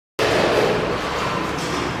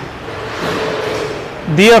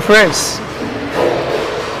Dear friends,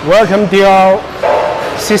 welcome to our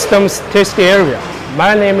systems test area.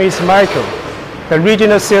 My name is Michael, the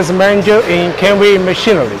regional sales manager in Kenwei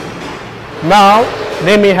machinery. Now,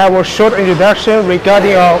 let me have a short introduction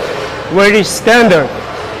regarding our very standard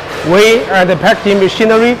weigh and packaging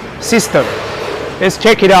machinery system. Let's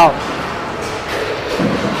check it out.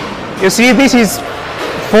 You see, this is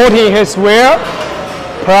 14 heads wear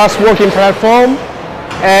plus working platform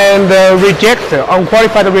and rejector,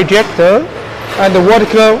 unqualified rejector, and the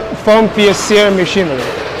vertical form field seal machinery.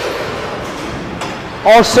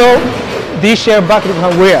 Also, D-shaped bucket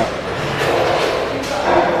conveyor.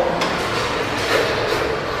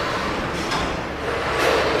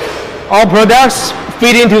 All products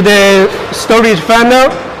feed into the storage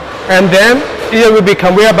funnel, and then it will be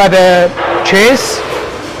conveyed by the chase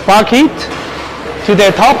bucket to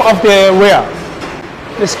the top of the weir.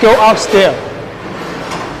 Let's go upstairs.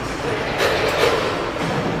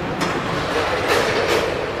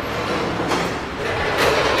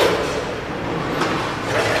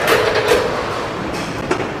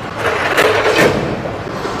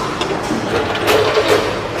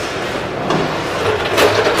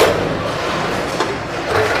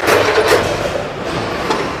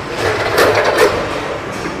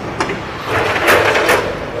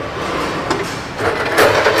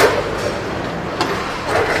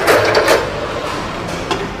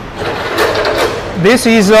 This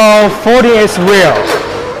is a 40S wheel,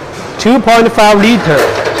 2.5 liter,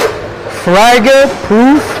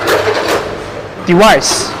 frag-proof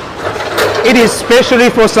device. It is specially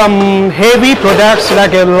for some heavy products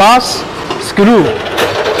like a last screw.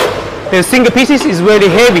 The single pieces is very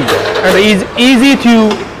heavy and is easy to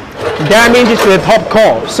damage to the top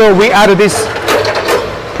core. So we add this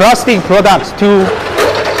plastic product to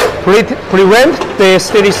prevent the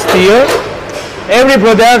stainless steel. Every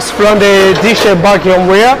product from the D-shaped bucket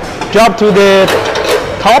weir drop to the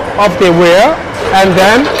top of the weir, and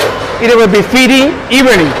then it will be feeding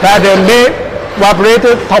evenly by the main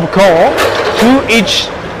vibrator top core to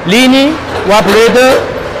each linear vibrator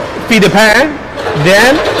feed pan,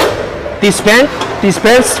 then dispense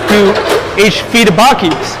to each feed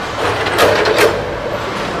bucket.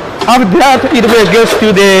 After that, it will go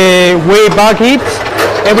to the weigh bucket.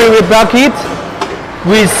 Every weigh bucket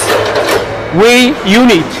with weigh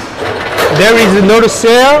unit. There is a note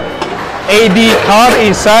cell, AD card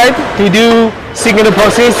inside to do signal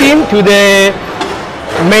processing to the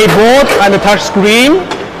main board and the touch screen.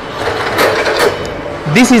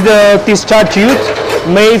 This is the discharge tube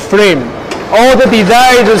main frame. All the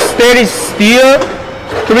design is stainless steel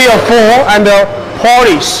 3 or 4 and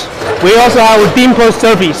polish. We also have dimple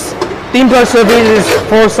surface. Dimple surface is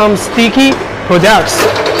for some sticky products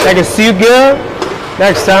like sugar,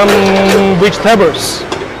 like some vegetables.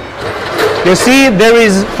 You see, there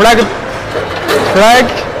is flag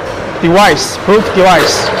device, proof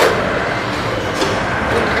device.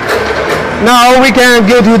 Now we can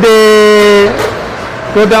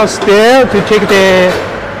go downstairs to check the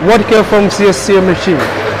vertical form seal machine.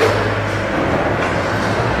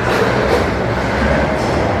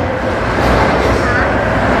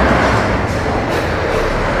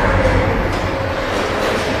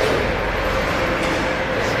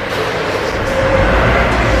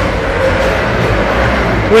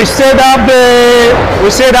 We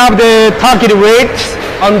set up the target weight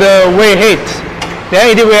on the weigh head.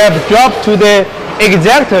 Then it will have dropped to the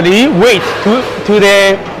exactly weight to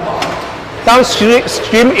the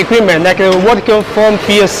downstream equipment like a vertical form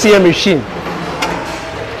field seal machine.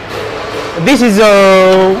 This is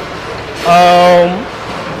a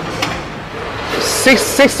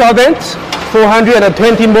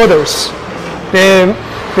 6,420 models. The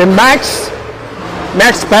max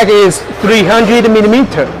back is 300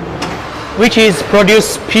 millimeter, which is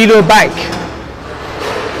produced pillow back.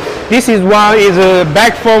 This is one is a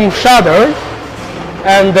back foam shoulder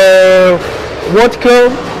and vertical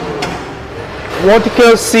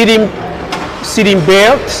sealing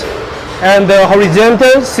belt and the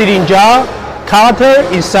horizontal sealing jar cutter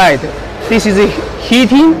inside. This is a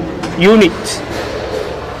heating unit.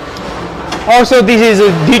 Also, this is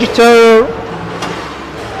a digital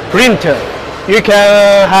printer. You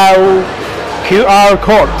can have QR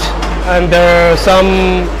code and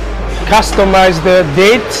some customized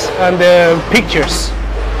dates and pictures.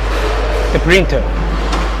 The printer.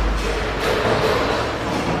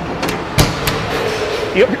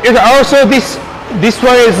 Also, this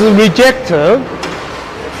one is rejector.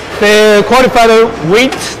 The qualified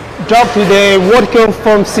weight drop to the vertical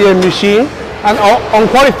form seal machine, and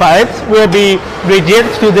unqualified will be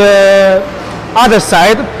rejected to the other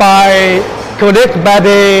side by connect by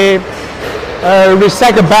the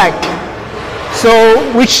recycle bag, so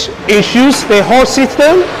which ensures the whole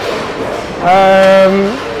system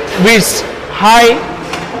with high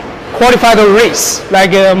qualified rates,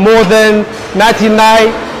 like more than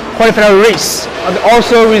 99 qualified rates, and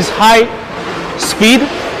also with high speed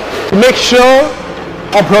to make sure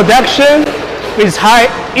our production with high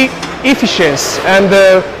efficiency and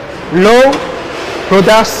low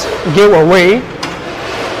products giveaway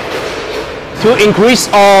to increase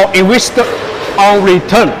our investor on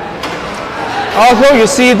return. Also, you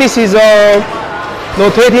see this is a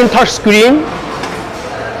rotating touch screen.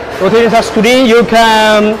 Rotating touch screen, you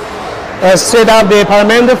can set up the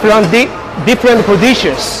parameter from different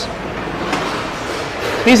positions.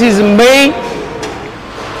 This is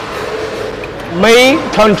main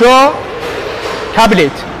control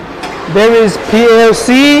cabinet. There is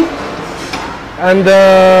PLC and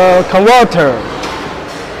converter.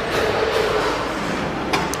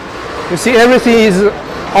 You see everything is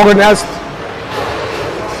organized.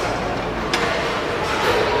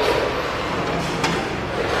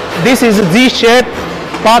 This is Z-shaped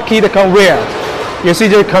bucket conveyor. You see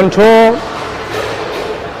the control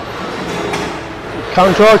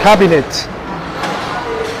cabinet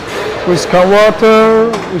with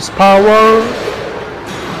converter, with power.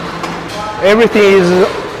 Everything is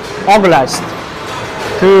organized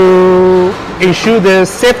to ensure the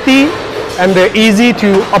safety and the easy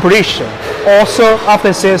to operation. Also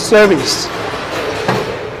after sales service.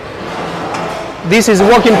 This is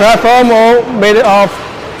working platform made of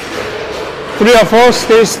 3 or 4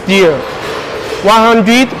 stainless steel,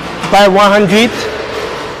 100 by 100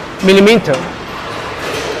 millimeter.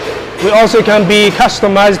 We also can be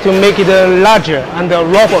customized to make it larger and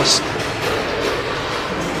robust.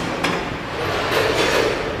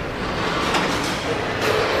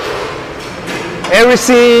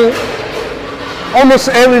 Everything, almost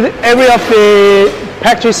every of the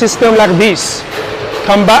packaging system like this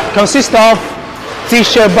consists of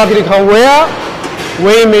Z-shaped bucket conveyor,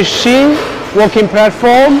 weighing machine, working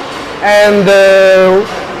platform, and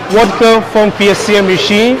vertical foam PLC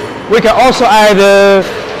machine. We can also add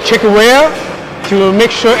checkware to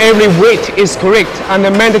make sure every weight is correct, and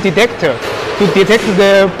a metal detector to detect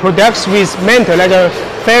the products with metal like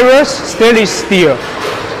ferrous stainless steel.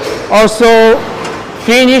 Also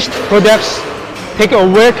finished products take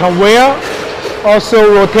away conveyor,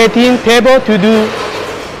 also rotating table to do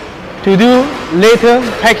later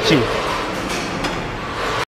packaging.